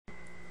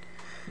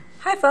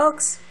Hi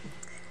folks!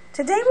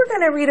 Today we're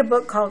going to read a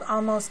book called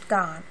Almost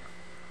Gone.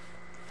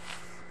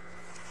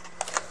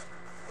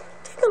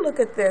 Take a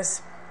look at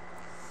this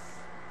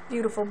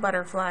beautiful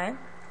butterfly.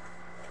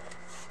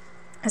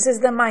 This is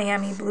the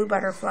Miami blue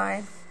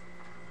butterfly.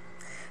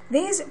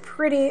 These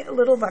pretty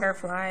little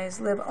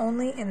butterflies live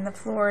only in the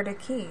Florida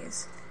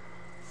Keys.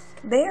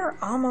 They are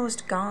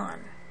almost gone.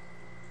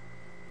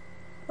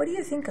 What do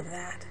you think of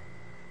that?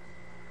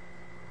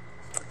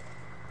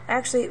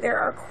 Actually, there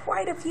are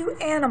quite a few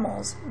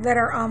animals that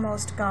are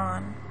almost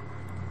gone.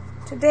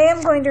 Today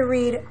I'm going to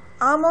read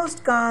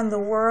Almost Gone, the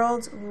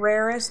World's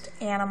Rarest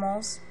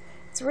Animals.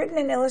 It's written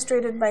and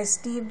illustrated by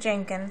Steve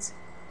Jenkins.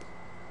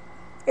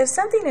 If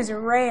something is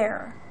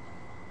rare,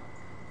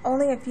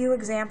 only a few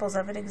examples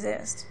of it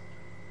exist.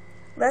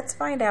 Let's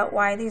find out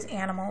why these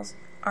animals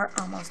are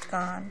almost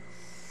gone.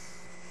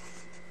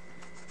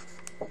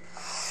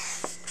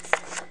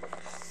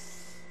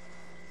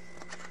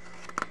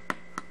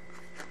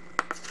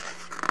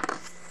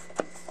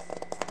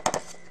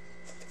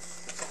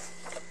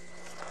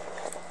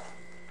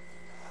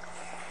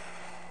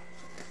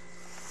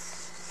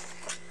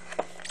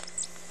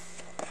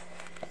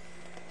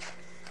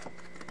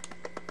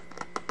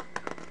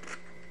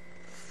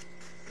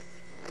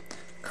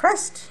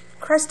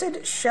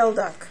 Crested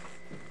shelduck,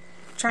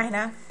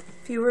 China,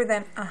 fewer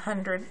than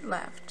 100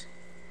 left.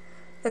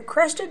 The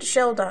crested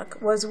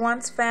shelduck was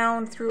once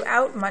found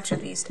throughout much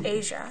of East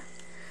Asia.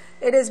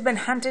 It has been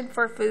hunted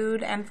for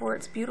food and for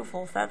its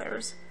beautiful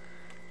feathers,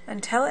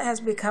 until it has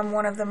become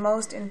one of the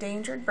most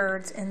endangered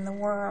birds in the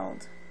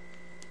world.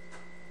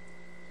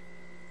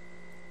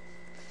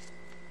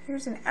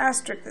 Here's an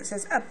asterisk that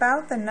says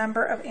about the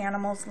number of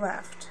animals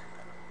left.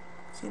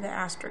 See the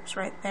asterisk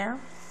right there?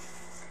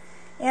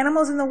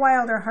 Animals in the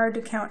wild are hard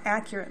to count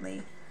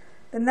accurately.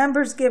 The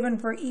numbers given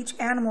for each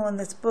animal in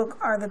this book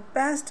are the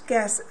best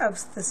guess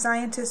of the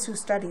scientists who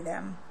study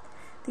them.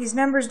 These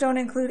numbers don't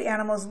include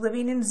animals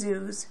living in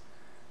zoos,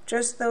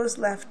 just those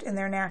left in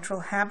their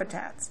natural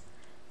habitats.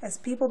 As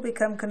people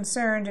become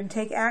concerned and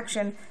take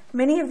action,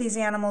 many of these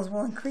animals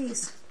will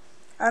increase.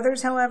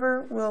 Others,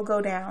 however, will go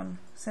down,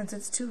 since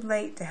it's too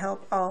late to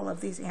help all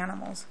of these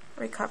animals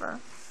recover.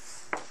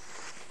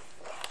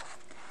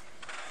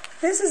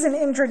 This is an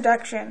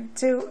introduction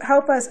to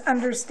help us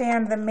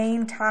understand the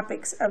main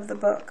topics of the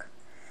book.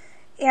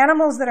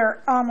 Animals that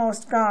are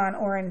almost gone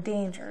or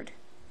endangered.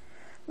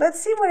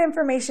 Let's see what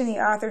information the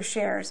author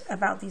shares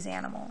about these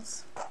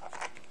animals.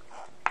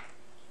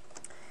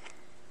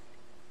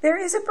 There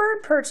is a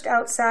bird perched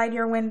outside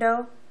your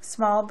window,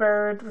 small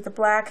bird with a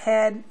black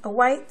head, a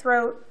white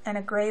throat, and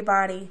a gray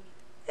body.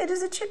 It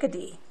is a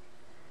chickadee.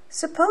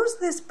 Suppose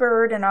this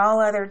bird and all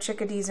other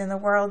chickadees in the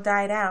world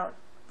died out,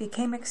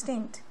 became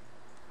extinct.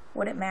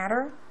 Would it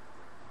matter?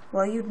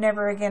 Well, you'd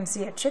never again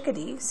see a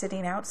chickadee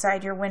sitting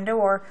outside your window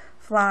or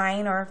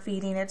flying or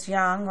feeding its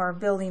young or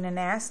building a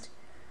nest.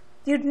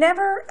 You'd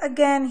never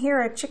again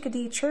hear a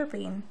chickadee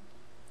chirping,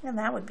 and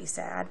that would be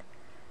sad.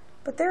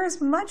 But there is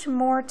much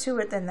more to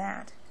it than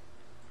that.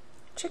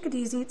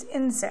 Chickadees eat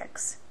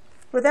insects.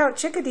 Without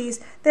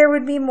chickadees, there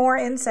would be more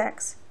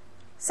insects.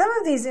 Some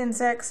of these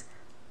insects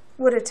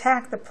would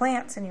attack the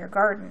plants in your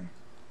garden.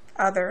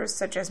 Others,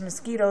 such as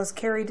mosquitoes,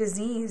 carry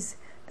disease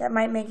that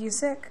might make you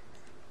sick.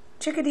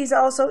 Chickadees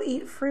also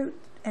eat fruit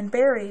and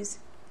berries.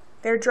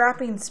 Their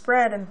droppings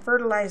spread and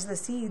fertilize the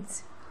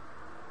seeds.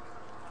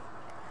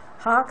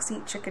 Hawks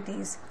eat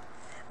chickadees.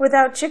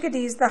 Without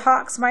chickadees, the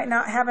hawks might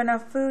not have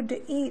enough food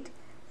to eat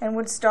and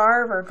would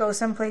starve or go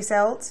someplace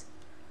else.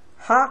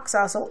 Hawks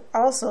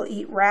also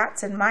eat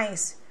rats and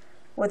mice.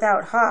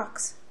 Without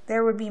hawks,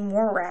 there would be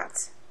more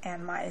rats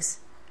and mice.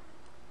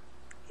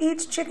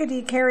 Each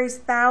chickadee carries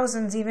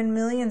thousands, even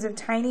millions of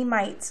tiny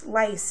mites,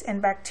 lice, and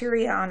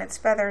bacteria on its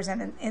feathers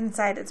and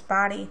inside its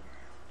body.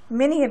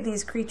 Many of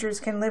these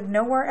creatures can live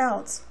nowhere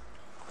else.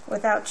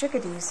 Without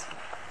chickadees,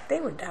 they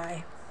would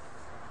die.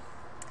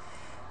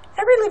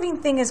 Every living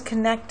thing is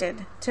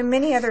connected to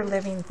many other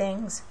living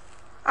things,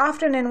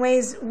 often in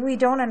ways we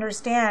don't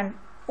understand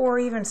or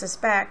even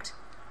suspect.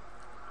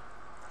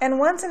 And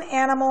once an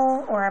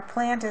animal or a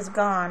plant is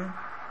gone,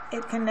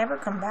 it can never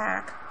come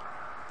back.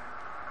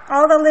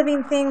 All the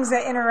living things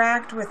that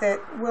interact with it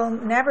will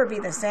never be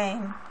the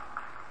same.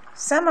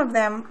 Some of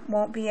them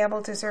won't be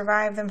able to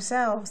survive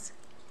themselves.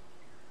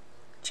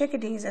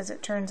 Chickadees, as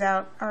it turns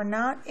out, are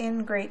not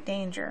in great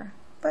danger,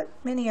 but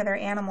many other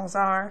animals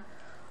are.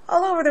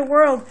 All over the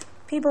world,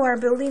 people are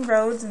building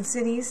roads and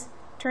cities,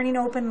 turning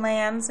open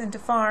lands into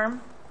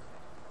farm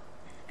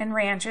and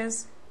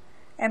ranches,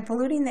 and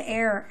polluting the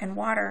air and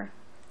water.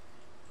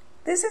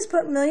 This has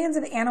put millions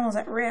of animals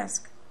at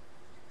risk.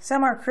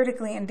 Some are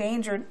critically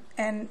endangered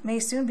and may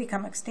soon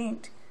become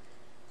extinct.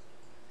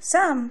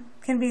 Some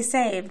can be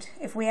saved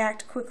if we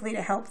act quickly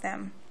to help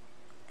them.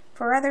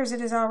 For others,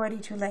 it is already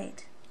too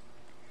late.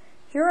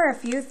 Here are a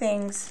few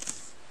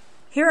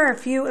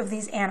of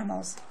these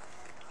animals.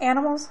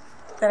 Animals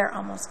that are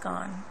almost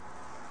gone.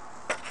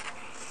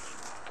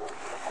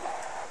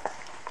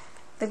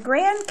 The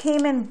Grand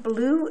Cayman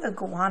blue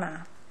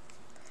iguana.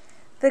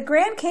 The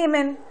Grand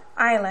Cayman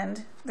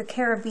island, the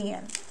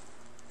Caribbean.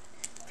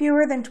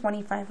 Fewer than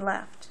 25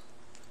 left.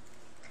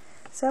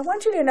 So I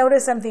want you to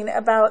notice something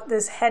about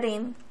this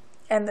heading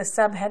and the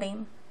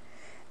subheading.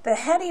 The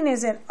heading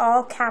is in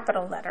all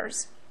capital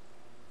letters.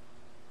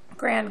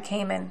 Grand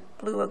Cayman,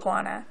 blue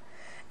iguana.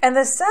 And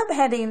the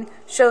subheading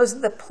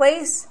shows the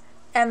place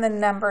and the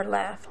number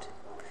left.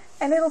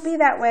 And it'll be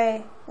that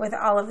way with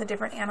all of the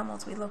different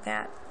animals we look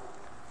at.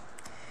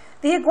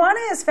 The iguana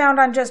is found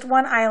on just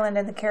one island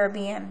in the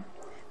Caribbean.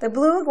 The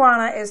blue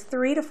iguana is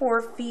 3 to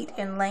 4 feet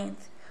in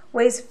length,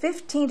 weighs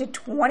 15 to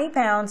 20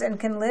 pounds, and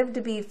can live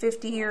to be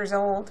 50 years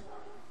old.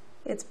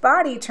 Its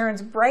body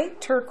turns bright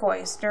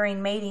turquoise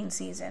during mating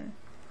season.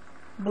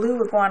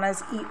 Blue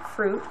iguanas eat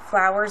fruit,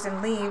 flowers,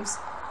 and leaves.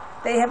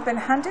 They have been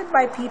hunted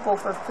by people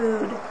for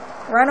food,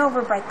 run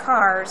over by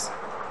cars,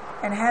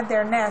 and had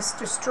their nests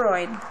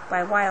destroyed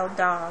by wild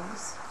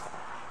dogs.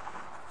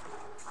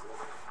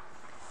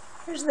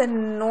 Here's the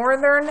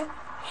northern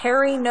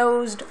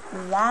hairy-nosed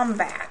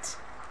wombat.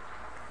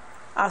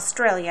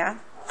 Australia,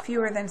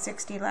 fewer than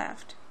 60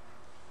 left.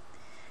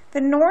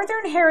 The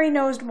northern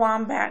hairy-nosed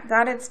wombat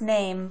got its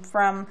name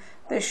from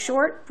the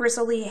short,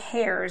 bristly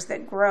hairs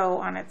that grow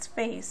on its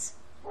face.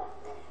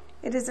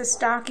 It is a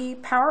stocky,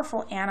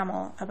 powerful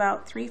animal,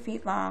 about 3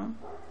 feet long.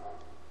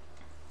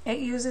 It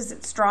uses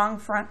its strong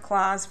front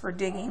claws for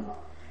digging,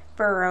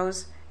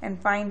 burrows, and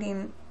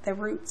finding the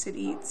roots it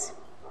eats.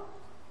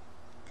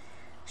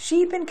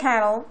 Sheep and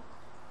cattle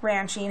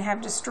ranching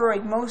have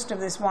destroyed most of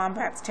this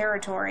wombat's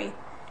territory.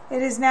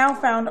 It is now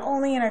found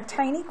only in a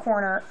tiny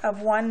corner of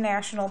one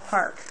national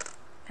park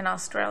in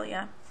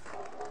Australia.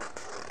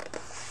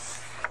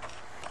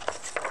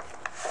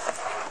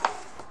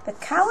 The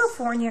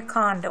California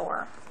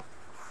condor.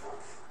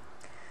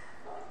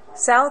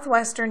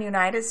 Southwestern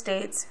United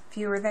States,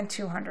 fewer than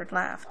 200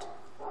 left.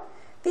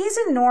 These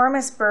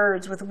enormous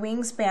birds with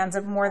wingspans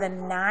of more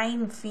than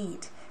 9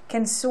 feet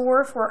can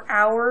soar for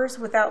hours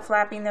without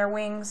flapping their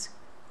wings.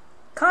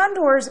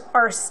 Condors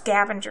are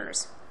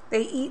scavengers.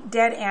 They eat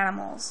dead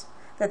animals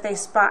that they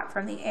spot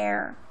from the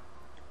air.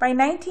 By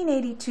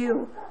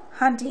 1982,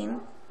 hunting,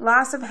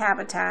 loss of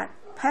habitat,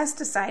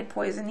 pesticide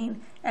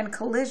poisoning, and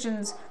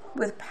collisions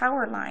with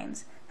power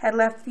lines had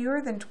left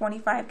fewer than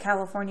 25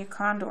 California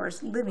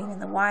condors living in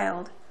the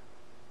wild.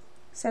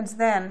 Since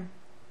then,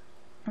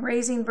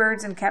 raising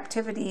birds in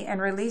captivity and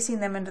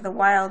releasing them into the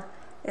wild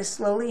is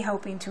slowly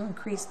helping to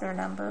increase their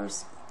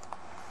numbers.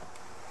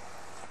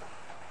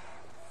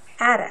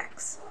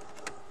 Addax,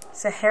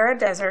 Sahara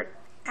Desert,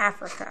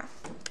 Africa,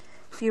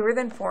 fewer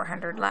than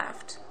 400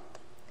 left.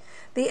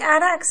 The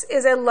addax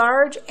is a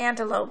large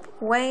antelope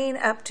weighing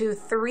up to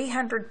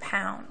 300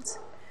 pounds.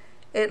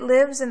 It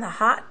lives in the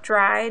hot,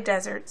 dry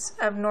deserts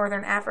of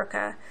northern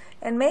Africa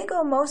and may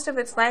go most of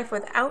its life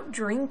without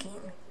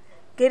drinking,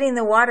 getting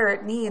the water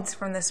it needs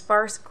from the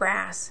sparse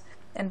grass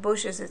and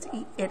bushes it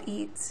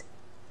eats.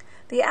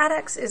 The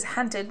addax is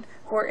hunted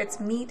for its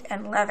meat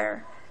and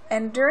leather,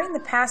 and during the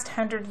past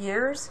 100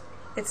 years,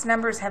 its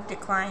numbers have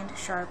declined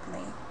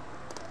sharply.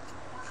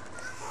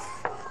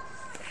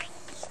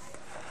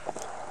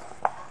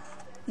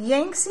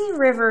 Yangtze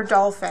River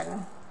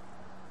dolphin,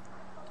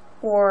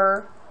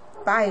 or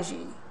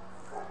Baiji,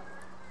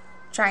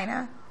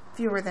 China,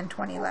 fewer than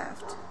 20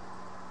 left.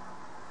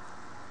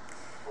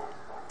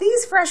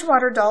 These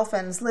freshwater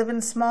dolphins live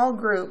in small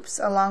groups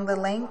along the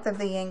length of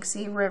the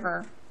Yangtze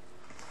River.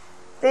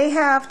 They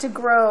may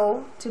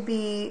grow to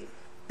be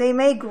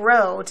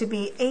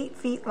 8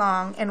 feet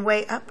long and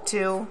weigh up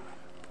to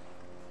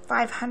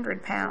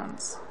 500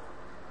 pounds.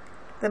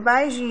 The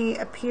Baiji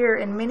appear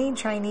in many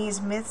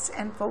Chinese myths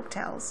and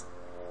folktales.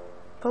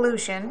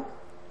 Pollution,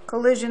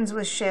 collisions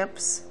with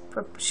ships'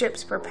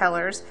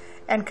 propellers,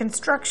 and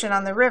construction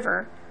on the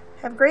river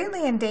have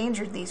greatly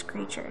endangered these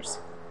creatures.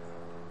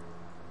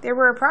 There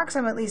were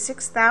approximately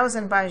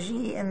 6,000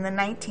 Baiji in the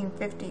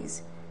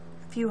 1950s,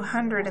 a few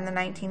hundred in the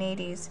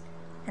 1980s,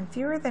 and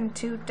fewer than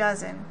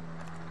 24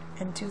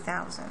 in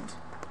 2000.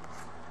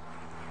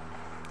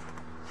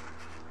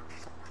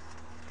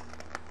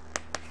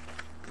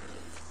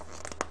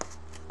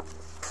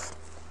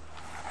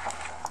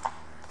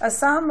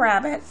 Assam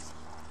rabbit,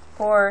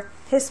 or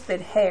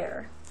hispid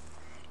hare,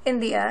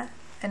 India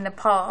and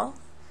Nepal,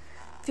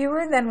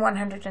 fewer than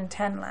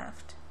 110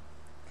 left.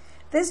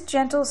 This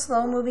gentle,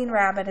 slow-moving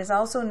rabbit is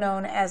also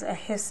known as a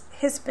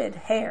hispid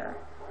hare.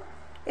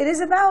 It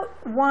is about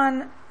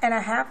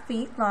 1.5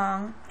 feet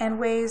long and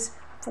weighs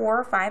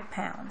 4 or 5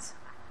 pounds.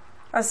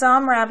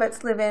 Assam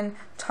rabbits live in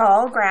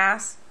tall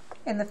grass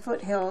in the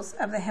foothills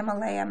of the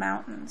Himalaya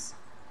mountains.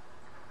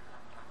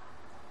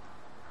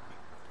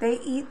 They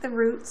eat the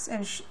roots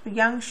and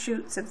young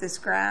shoots of this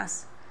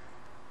grass.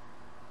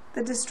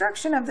 The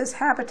destruction of this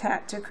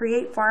habitat to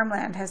create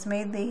farmland has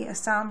made the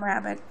Assam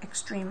rabbit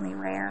extremely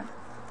rare.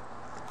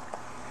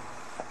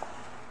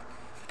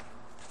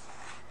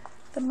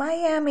 The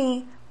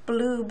Miami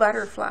blue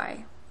butterfly,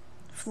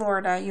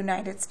 Florida,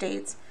 United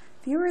States,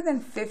 fewer than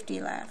 50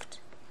 left.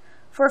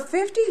 For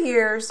 50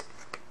 years,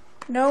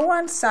 no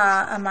one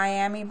saw a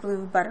Miami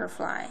blue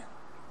butterfly.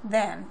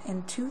 Then,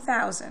 in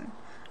 2000,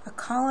 A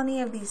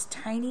colony of these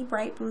tiny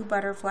bright blue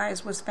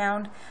butterflies was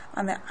found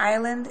on the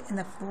island in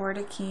the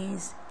Florida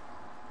Keys.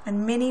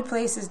 In many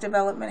places,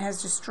 development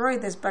has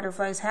destroyed this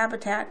butterfly's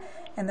habitat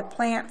and the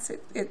plants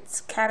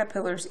its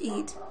caterpillars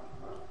eat.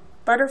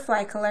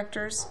 Butterfly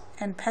collectors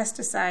and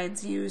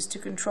pesticides used to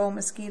control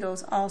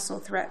mosquitoes also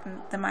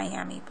threaten the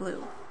Miami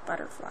blue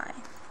butterfly.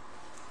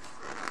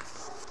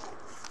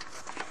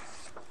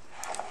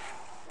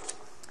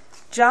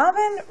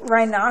 Javan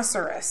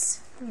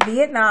rhinoceros,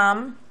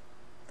 Vietnam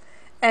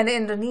and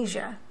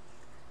Indonesia,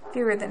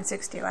 fewer than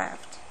 60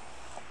 left.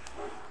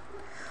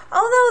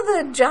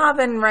 Although the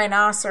Javan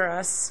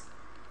rhinoceros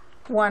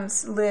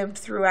once lived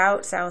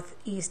throughout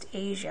Southeast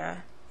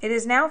Asia, it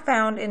is now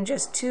found in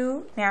just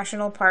 2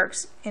 national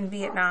parks in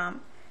Vietnam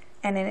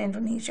and in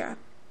Indonesia.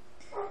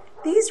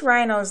 These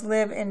rhinos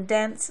live in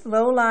dense,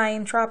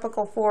 low-lying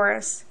tropical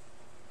forests,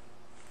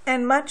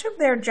 and much of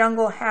their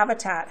jungle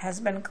habitat has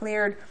been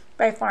cleared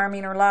by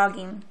farming or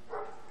logging.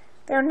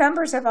 Their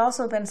numbers have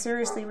also been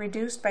seriously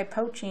reduced by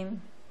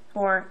poaching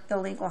or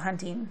illegal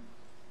hunting.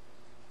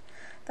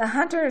 The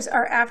hunters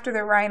are after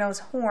the rhino's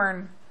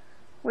horn,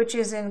 which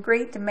is in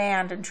great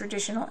demand in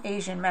traditional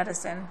Asian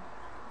medicine.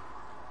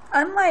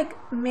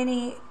 Unlike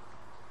many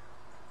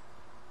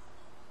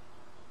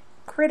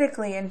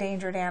critically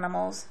endangered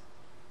animals,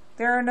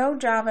 there are no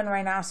Javan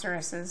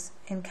rhinoceroses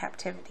in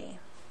captivity.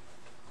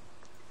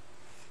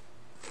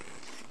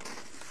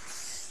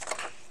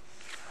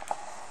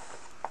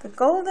 The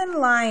golden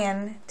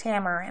lion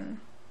tamarin,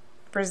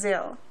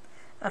 Brazil,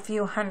 a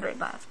few hundred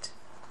left.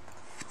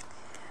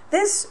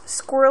 This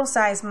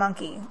squirrel-sized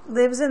monkey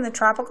lives in the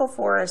tropical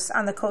forests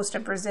on the coast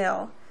of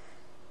Brazil.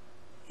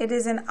 It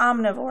is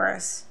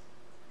omnivorous.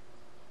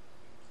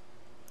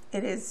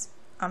 It is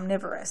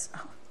omnivorous.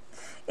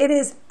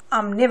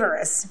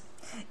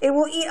 It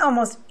will eat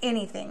almost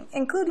anything,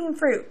 including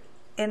fruit,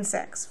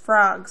 insects,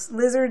 frogs,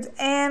 lizards,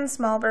 and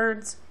small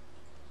birds.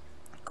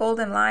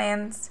 Golden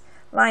lion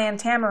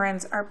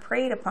tamarins are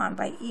preyed upon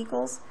by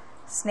eagles,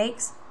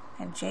 snakes,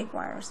 and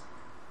jaguars,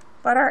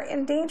 but are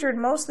endangered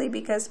mostly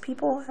because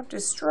people have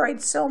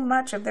destroyed so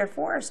much of their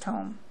forest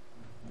home.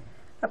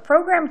 A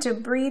program to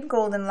breed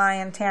golden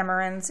lion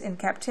tamarins in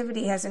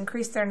captivity has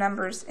increased their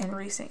numbers in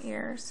recent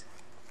years.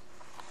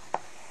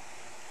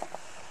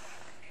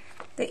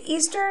 The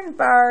eastern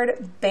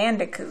barred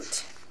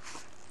bandicoot,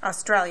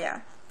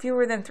 Australia,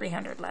 fewer than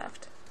 300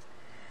 left.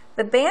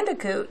 The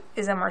bandicoot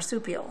is a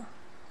marsupial,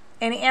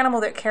 an animal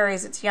that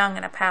carries its young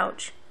in a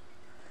pouch.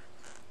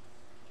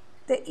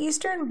 The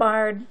eastern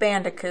barred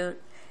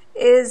bandicoot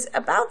is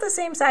about the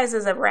same size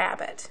as a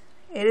rabbit.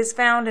 It is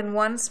found in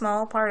one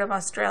small part of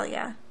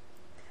Australia.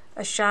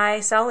 A shy,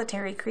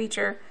 solitary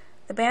creature,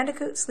 the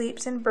bandicoot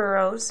sleeps in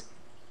burrows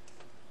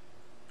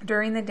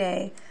during the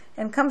day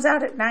and comes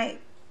out at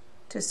night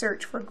to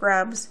search for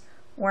grubs,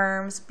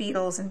 worms,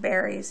 beetles, and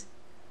berries.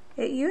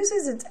 It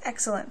uses its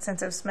excellent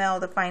sense of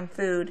smell to find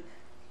food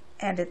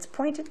and its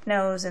pointed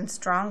nose and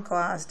strong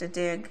claws to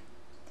dig.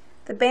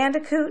 The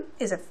bandicoot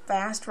is a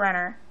fast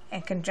runner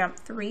and can jump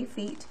 3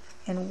 feet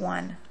in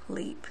one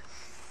leap.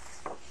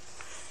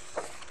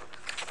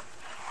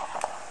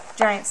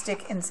 Giant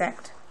stick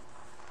insect.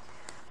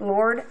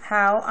 Lord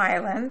Howe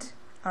Island,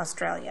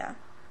 Australia.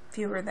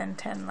 Fewer than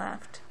 10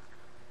 left.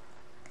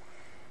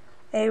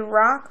 A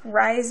rock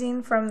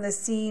rising from the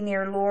sea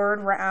near Lord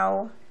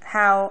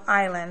Howe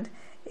Island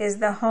is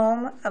the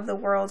home of the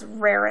world's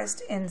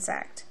rarest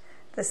insect,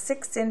 the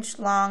 6-inch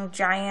long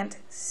giant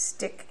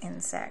stick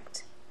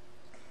insect.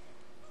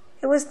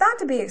 It was thought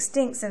to be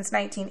extinct since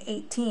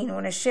 1918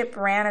 when a ship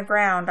ran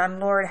aground on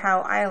Lord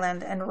Howe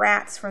Island and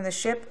rats from the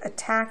ship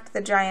attacked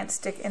the giant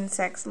stick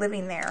insects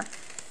living there.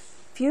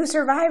 Few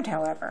survived,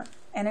 however,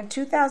 and in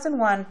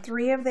 2001,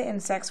 3 of the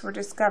insects were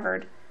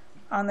discovered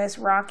on this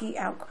rocky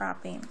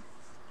outcropping.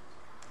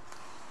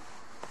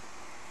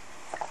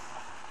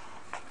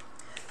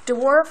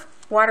 Dwarf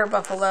water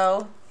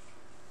buffalo,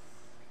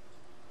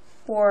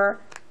 or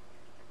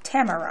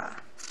Tamara,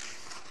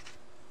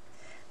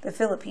 the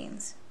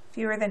Philippines,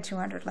 fewer than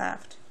 200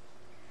 left.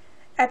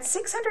 At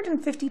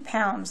 650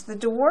 pounds, the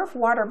dwarf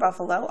water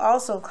buffalo,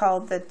 also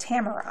called the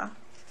Tamara,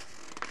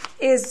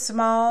 is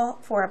small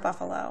for a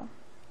buffalo.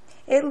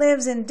 It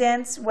lives in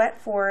dense, wet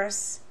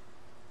forests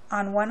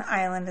on one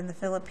island in the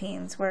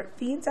Philippines, where it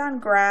feeds on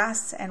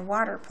grass and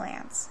water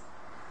plants.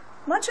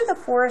 Much of the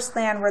forest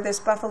land where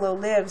this buffalo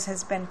lives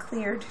has been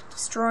cleared,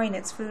 destroying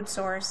its food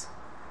source.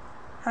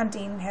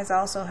 Hunting has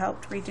also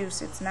helped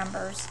reduce its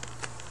numbers.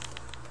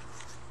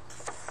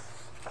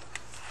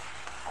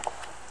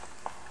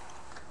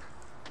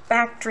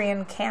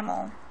 Bactrian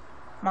camel,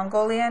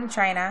 Mongolia and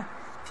China,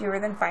 fewer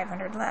than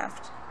 500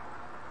 left.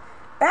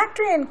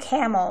 Bactrian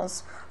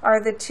camels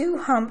are the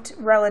 2-humped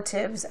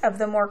relatives of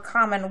the more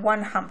common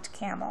 1-humped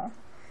camel.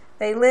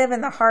 They live in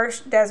the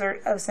harsh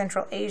desert of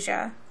Central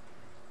Asia.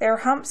 Their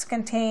humps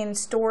contain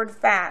stored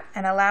fat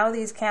and allow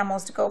these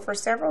camels to go for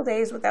several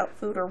days without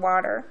food or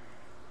water.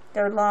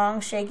 Their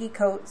long, shaggy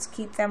coats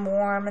keep them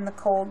warm in the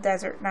cold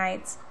desert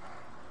nights,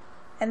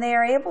 and they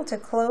are able to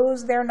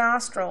close their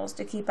nostrils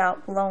to keep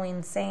out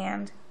blowing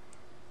sand.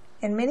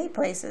 In many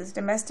places,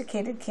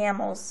 domesticated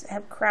camels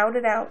have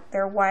crowded out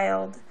their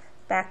wild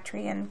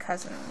Bactrian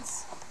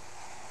cousins.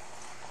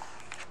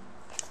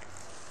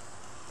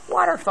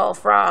 Waterfall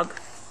frog,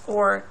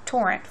 or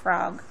torrent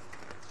frog.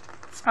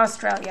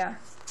 Australia.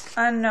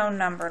 Unknown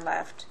number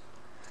left.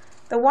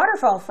 The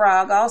waterfall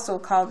frog, also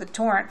called the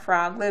torrent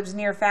frog, lives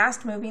near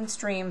fast-moving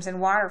streams and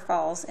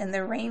waterfalls in the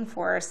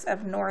rainforests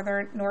of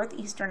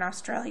northeastern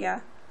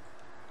Australia.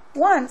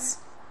 Once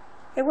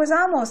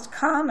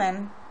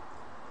common,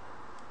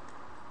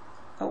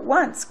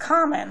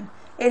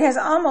 it has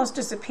almost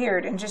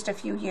disappeared in just a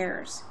few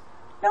years.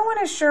 No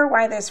one is sure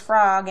why this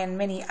frog and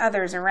many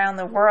others around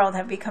the world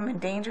have become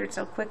endangered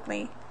so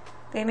quickly.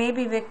 They may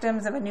be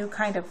victims of a new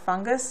kind of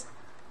fungus,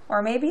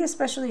 or may be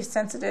especially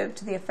sensitive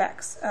to the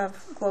effects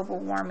of global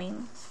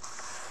warming.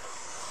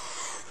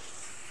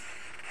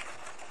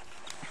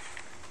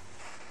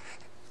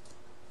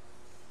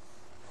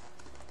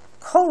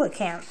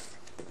 Coelacanth,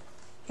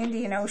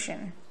 Indian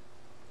Ocean.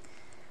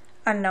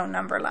 Unknown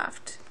number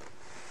left.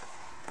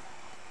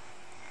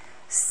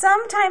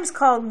 Sometimes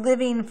called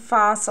living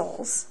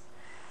fossils,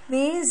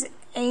 these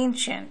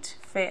ancient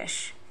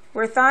fish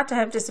were thought to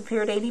have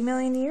disappeared 80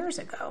 million years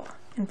ago.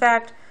 In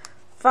fact,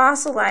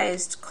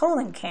 fossilized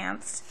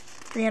coelacanths,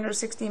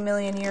 360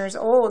 million years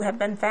old, have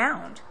been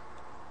found.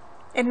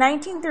 In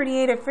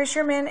 1938, a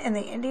fisherman in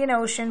the Indian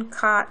Ocean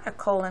caught a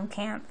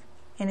coelacanth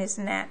in his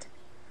net.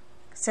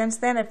 Since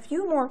then, a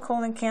few more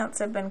coelacanths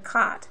have been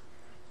caught.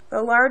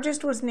 The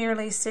largest was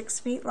nearly 6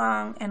 feet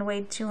long and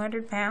weighed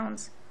 200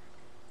 pounds.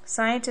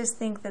 Scientists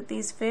think that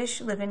these fish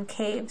live in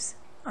caves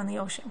on the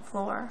ocean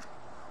floor.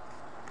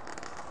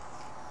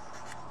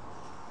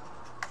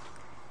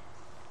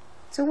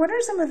 So what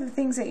are some of the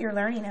things that you're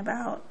learning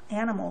about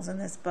animals in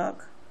this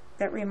book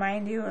that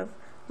remind you of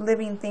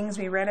living things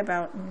we read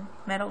about in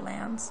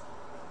Meadowlands?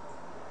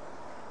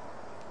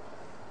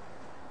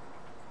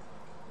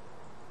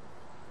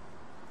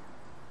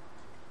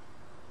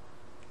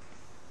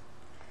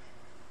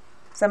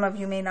 Some of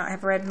you may not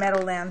have read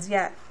Meadowlands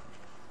yet.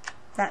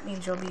 That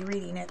means you'll be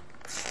reading it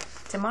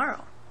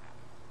tomorrow.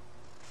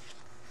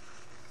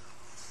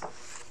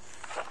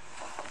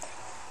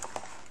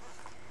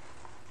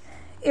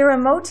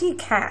 Irimoti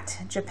cat,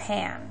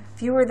 Japan.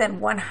 Fewer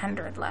than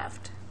 100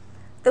 left.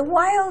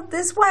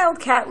 This wild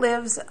cat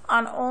lives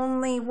on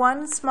only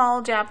one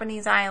small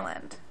Japanese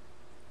island.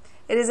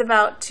 It is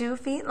about 2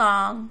 feet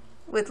long,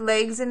 with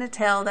legs and a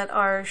tail that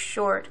are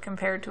short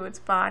compared to its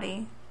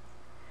body.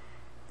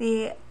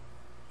 The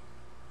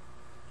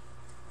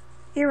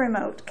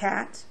Iriomote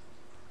cat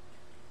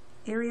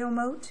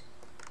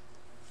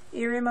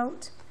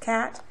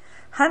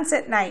hunts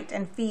at night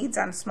and feeds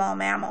on small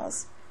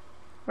mammals,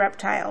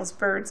 reptiles,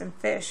 birds, and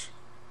fish.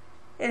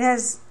 It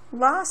has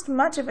lost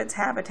much of its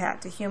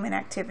habitat to human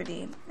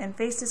activity and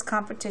faces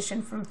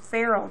competition from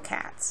feral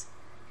cats,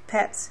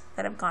 pets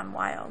that have gone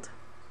wild.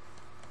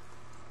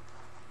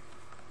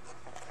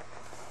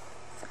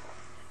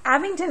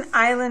 Abington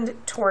Island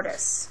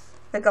tortoise,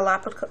 the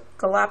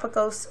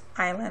Galapagos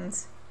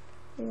Islands.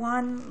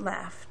 1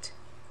 left.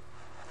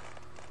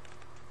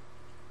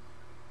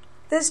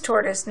 This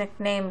tortoise,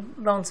 nicknamed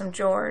Lonesome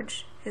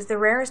George, is the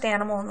rarest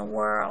animal in the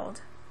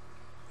world.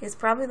 He is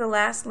probably the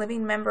last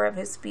living member of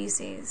his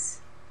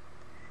species.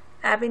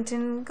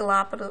 Abington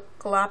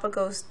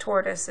Galapagos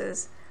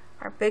tortoises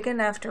are big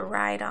enough to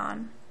ride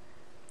on.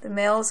 The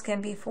males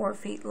can be 4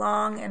 feet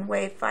long and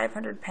weigh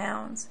 500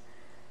 pounds.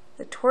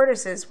 The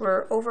tortoises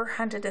were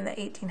overhunted in the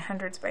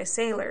 1800s by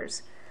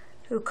sailors,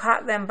 who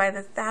caught them by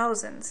the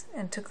thousands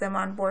and took them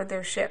on board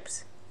their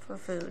ships for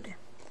food.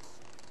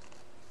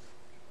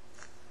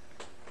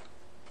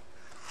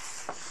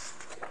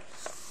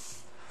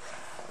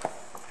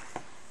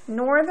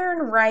 Northern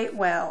right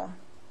whale,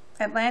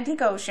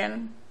 Atlantic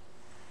Ocean,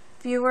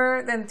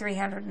 fewer than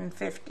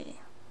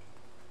 350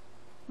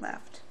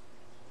 left.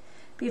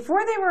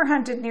 Before they were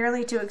hunted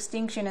nearly to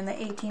extinction in the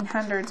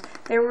 1800s,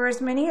 there were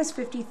as many as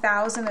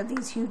 50,000 of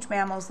these huge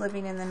mammals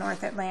living in the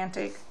North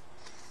Atlantic.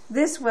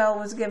 This whale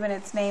was given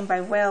its name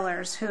by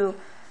whalers who,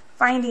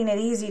 finding it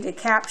easy to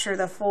capture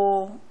the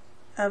full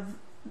of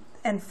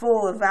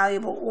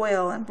valuable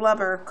oil and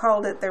blubber,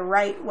 called it the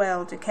right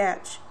whale to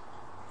catch.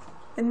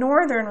 The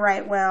northern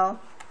right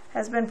whale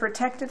has been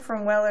protected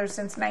from whalers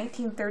since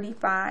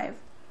 1935,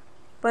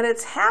 but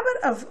its habit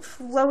of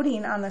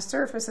floating on the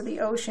surface of the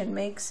ocean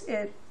makes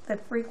it the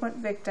frequent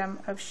victim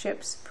of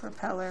ships'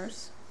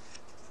 propellers.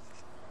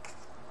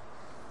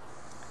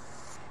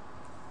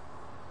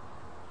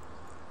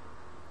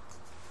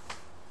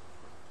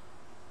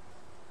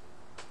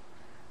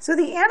 So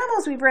the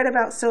animals we've read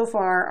about so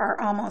far are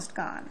almost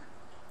gone.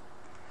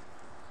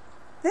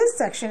 This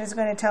section is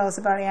going to tell us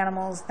about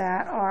animals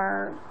that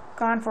are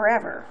gone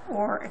forever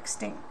or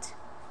extinct.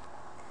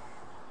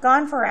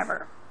 Gone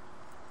forever.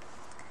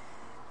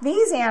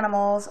 These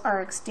animals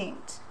are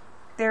extinct.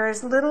 There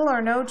is little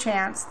or no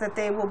chance that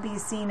they will be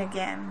seen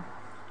again.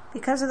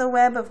 Because of the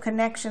web of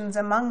connections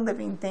among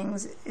living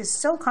things is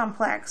so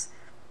complex,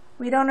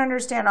 we don't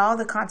understand all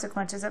the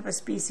consequences of a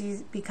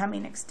species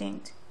becoming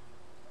extinct.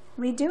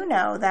 We do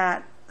know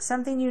that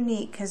something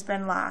unique has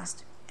been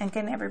lost and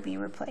can never be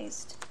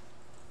replaced.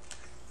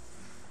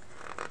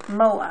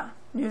 Moa,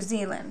 New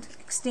Zealand,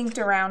 extinct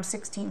around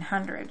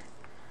 1600.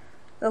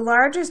 The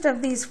largest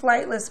of these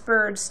flightless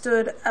birds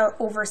stood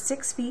over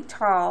 6 feet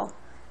tall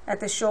at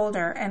the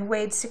shoulder and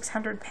weighed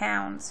 600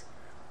 pounds.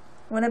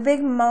 When a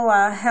big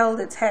moa held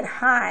its head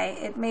high,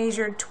 it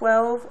measured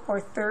 12 or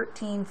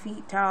 13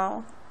 feet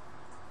tall.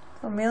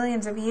 For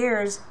millions of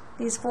years,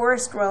 these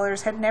forest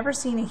dwellers had never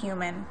seen a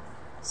human,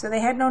 so they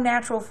had no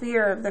natural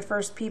fear of the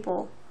first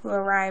people who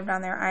arrived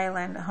on their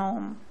island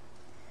home.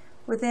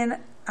 Within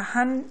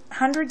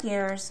 100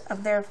 years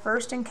of their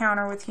first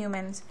encounter with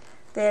humans,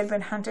 they had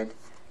been hunted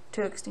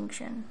to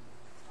extinction.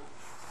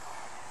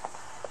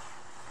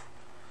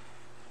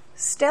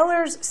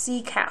 Steller's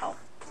sea cow.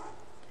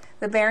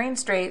 The Bering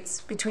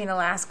Straits between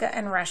Alaska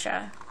and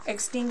Russia,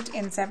 extinct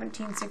in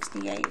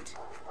 1768.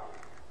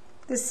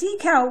 The sea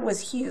cow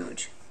was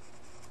huge,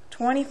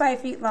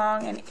 25 feet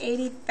long and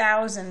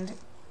 8,000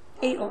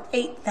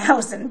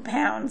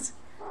 pounds.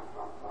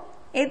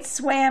 It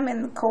swam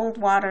in the cold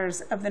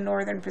waters of the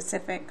northern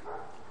Pacific.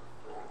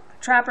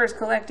 Trappers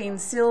collecting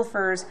seal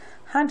furs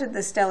hunted the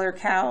Steller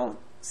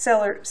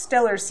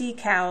sea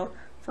cow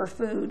for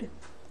food.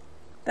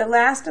 The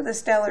last of the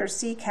Steller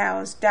sea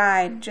cows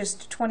died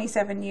just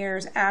 27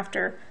 years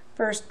after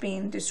first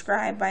being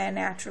described by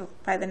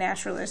the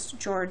naturalist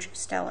George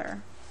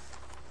Steller.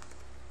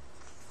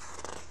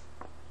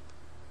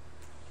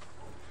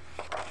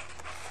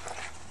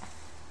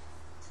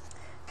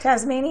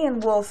 Tasmanian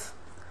wolf,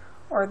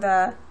 or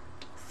the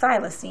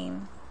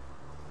thylacine.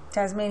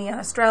 Tasmania,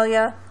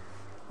 Australia,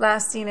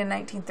 last seen in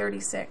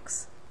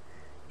 1936.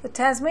 The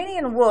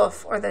Tasmanian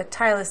wolf, or the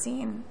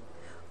thylacine,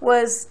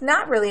 was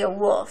not really a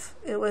wolf.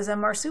 It was a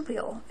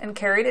marsupial and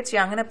carried its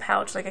young in a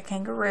pouch like a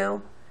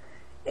kangaroo.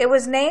 It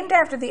was named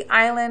after the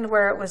island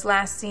where it was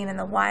last seen in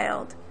the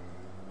wild.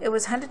 It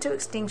was hunted to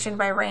extinction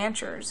by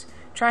ranchers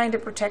trying to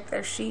protect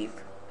their sheep.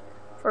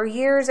 For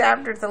years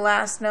after the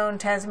last known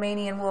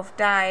Tasmanian wolf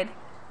died,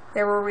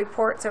 there were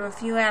reports of a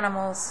few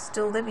animals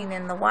still living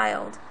in the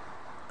wild,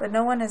 but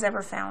no one has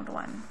ever found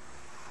one.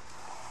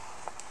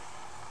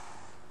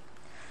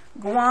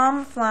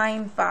 Guam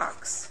flying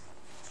fox.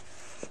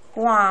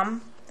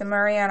 Guam, the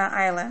Mariana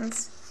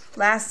Islands,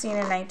 last seen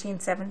in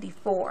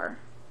 1974.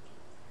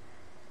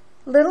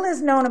 Little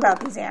is known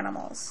about these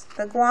animals.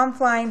 The Guam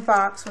flying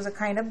fox was a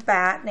kind of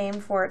bat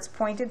named for its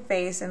pointed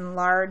face and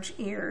large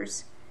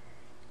ears.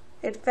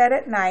 It fed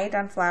at night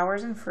on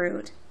flowers and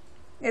fruit.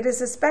 It is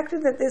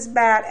suspected that this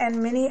bat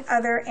and many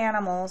other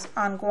animals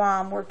on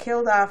Guam were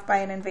killed off by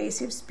an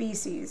invasive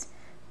species,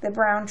 the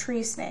brown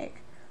tree snake,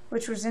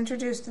 which was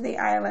introduced to the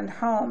island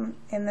home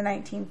in the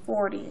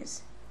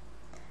 1940s.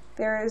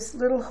 There is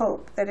little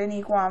hope that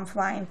any Guam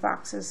flying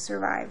foxes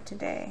survive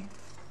today.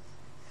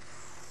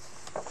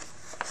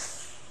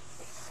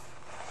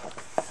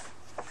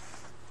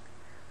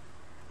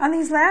 On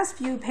these last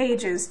few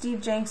pages, Steve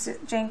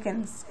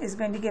Jenkins is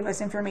going to give us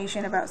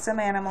information about some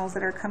animals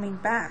that are coming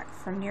back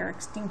from near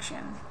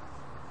extinction.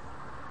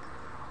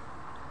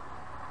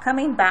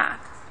 Coming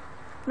back.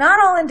 Not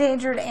all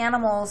endangered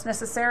animals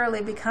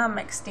necessarily become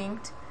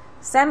extinct.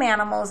 Some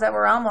animals that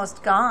were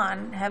almost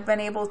gone have been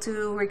able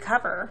to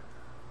recover,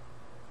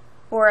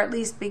 or at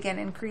least begin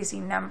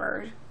increasing in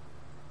number.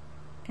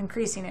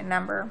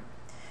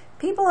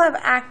 People have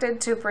acted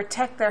to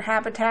protect their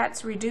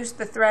habitats, reduce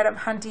the threat of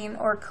hunting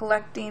or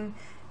collecting,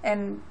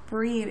 and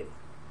breed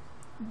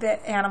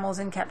the animals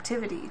in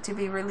captivity to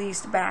be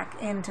released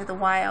back into the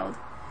wild.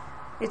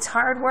 It's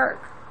hard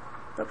work,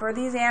 but for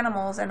these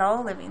animals and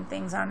all living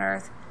things on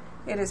Earth,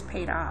 it has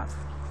paid off.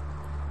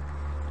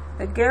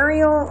 The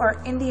gharial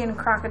or Indian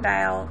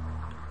crocodile,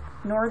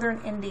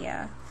 northern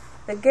India.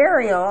 The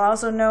gharial,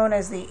 also known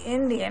as the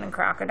Indian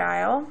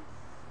crocodile,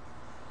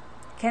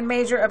 can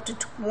measure up to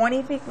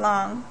 20 feet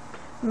long,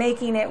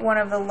 making it one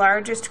of the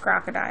largest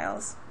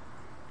crocodiles.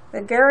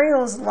 The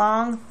gharial's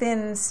long,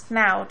 thin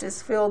snout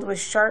is filled with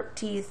sharp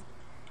teeth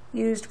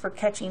used for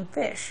catching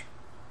fish.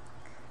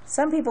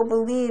 Some people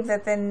believe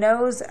that the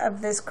nose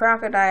of this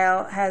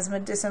crocodile has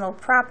medicinal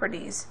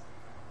properties.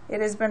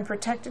 It has been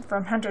protected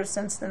from hunters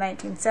since the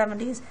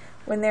 1970s,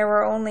 when there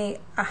were only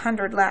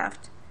 100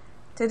 left.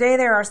 Today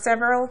there are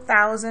several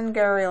thousand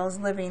gharials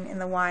living in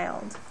the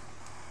wild.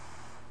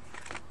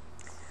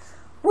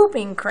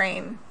 Whooping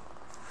crane.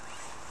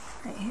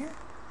 Right here.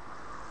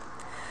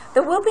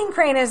 The whooping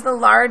crane is the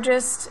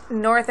largest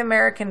North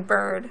American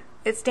bird.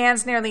 It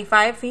stands nearly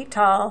 5 feet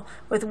tall,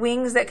 with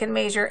wings that can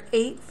measure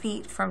 8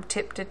 feet from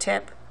tip to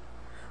tip.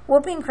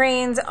 Whooping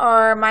cranes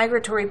are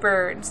migratory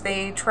birds.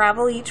 They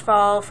travel each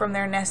fall from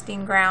their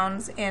nesting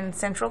grounds in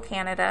central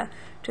Canada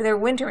to their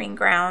wintering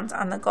grounds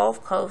on the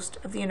Gulf Coast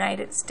of the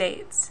United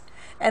States,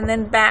 and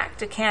then back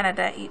to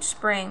Canada each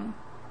spring.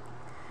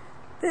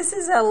 This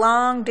is a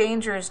long,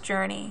 dangerous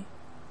journey.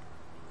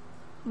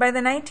 By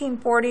the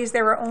 1940s,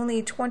 there were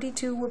only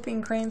 22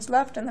 whooping cranes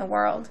left in the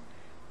world.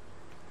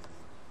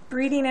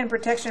 Breeding and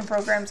protection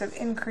programs have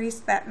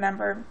increased that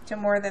number to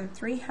more than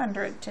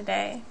 300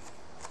 today.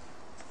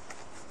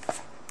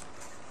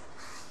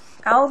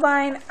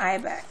 Albine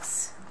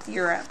ibex,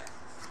 Europe.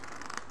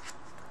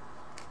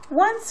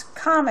 Once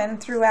common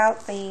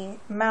throughout the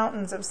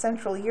mountains of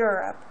Central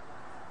Europe,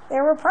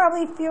 there were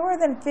probably fewer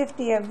than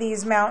 50 of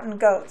these mountain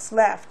goats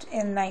left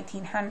in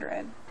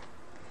 1900.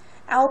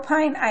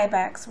 Alpine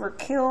ibex were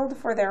killed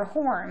for their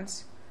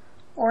horns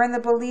or in the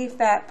belief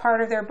that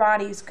part of their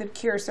bodies could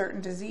cure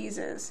certain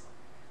diseases.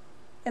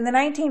 In the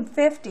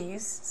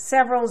 1950s,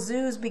 several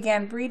zoos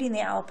began breeding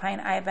the alpine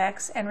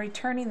ibex and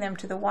returning them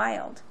to the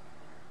wild.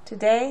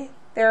 Today,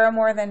 there are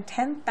more than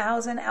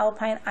 10,000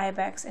 alpine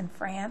ibex in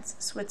France,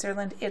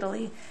 Switzerland,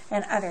 Italy,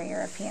 and other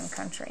European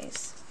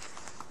countries.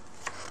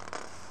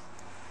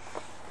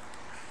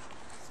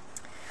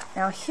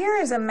 Now here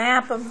is a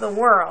map of the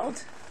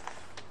world,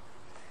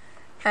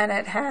 and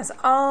it has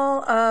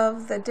all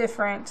of the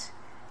different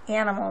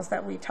animals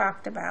that we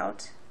talked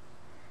about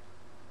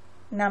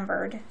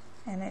numbered,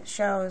 and it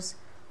shows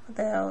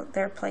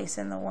their place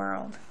in the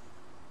world.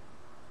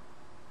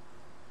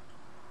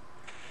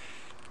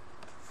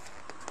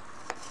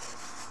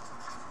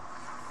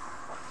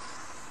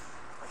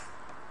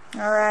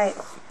 All right.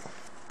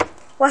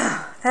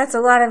 Wow, that's a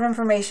lot of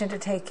information to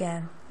take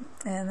in,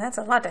 and that's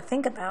a lot to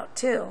think about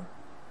too.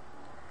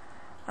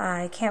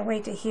 I can't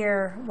wait to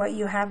hear what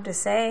you have to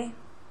say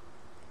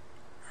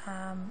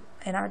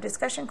in our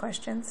discussion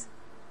questions.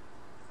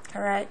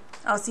 All right,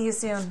 I'll see you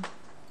soon.